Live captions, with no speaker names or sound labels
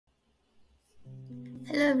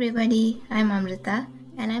Hello everybody, I'm Amrutha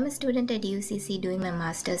and I'm a student at UCC doing my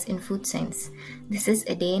masters in food science. This is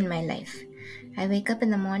a day in my life. I wake up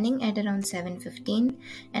in the morning at around 7:15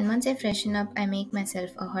 and once I freshen up I make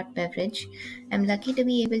myself a hot beverage. I'm lucky to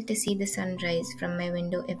be able to see the sunrise from my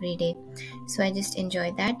window every day, so I just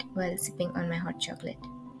enjoy that while sipping on my hot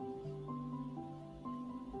chocolate.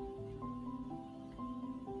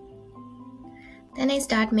 Then I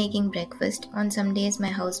start making breakfast. On some days, my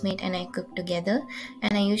housemate and I cook together,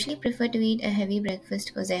 and I usually prefer to eat a heavy breakfast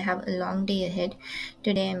because I have a long day ahead.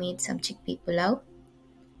 Today, I made some chickpea pulao.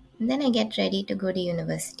 And then I get ready to go to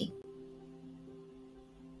university.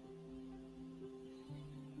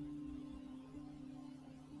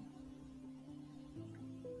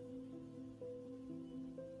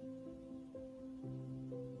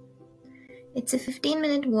 It's a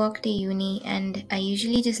 15-minute walk to uni, and I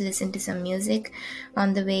usually just listen to some music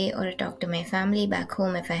on the way or talk to my family back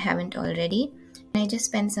home if I haven't already. And I just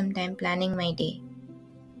spend some time planning my day.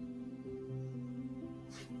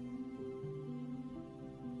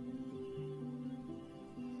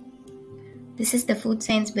 This is the food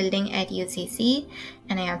science building at UCC,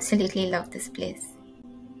 and I absolutely love this place.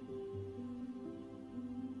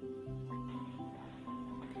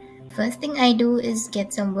 First thing I do is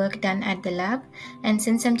get some work done at the lab, and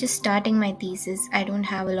since I'm just starting my thesis, I don't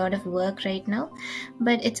have a lot of work right now,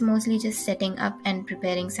 but it's mostly just setting up and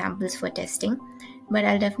preparing samples for testing. But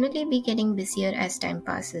I'll definitely be getting busier as time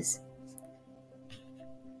passes.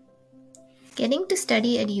 Getting to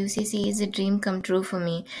study at UCC is a dream come true for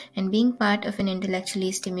me, and being part of an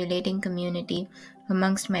intellectually stimulating community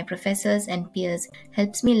amongst my professors and peers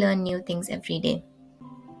helps me learn new things every day.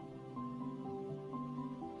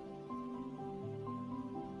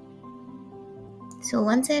 So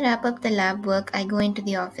once I wrap up the lab work, I go into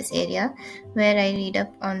the office area where I read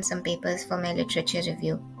up on some papers for my literature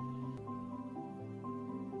review.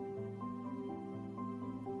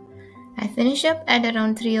 I finish up at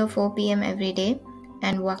around 3 or 4 p.m. every day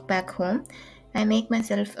and walk back home. I make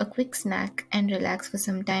myself a quick snack and relax for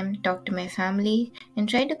some time, talk to my family, and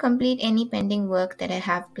try to complete any pending work that I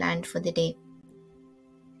have planned for the day.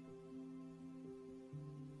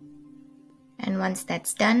 And once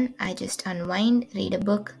that's done, I just unwind, read a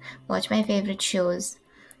book, watch my favorite shows.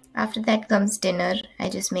 After that comes dinner. I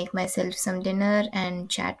just make myself some dinner and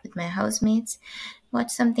chat with my housemates,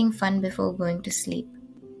 watch something fun before going to sleep.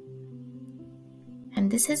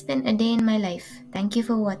 And this has been a day in my life. Thank you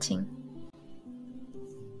for watching.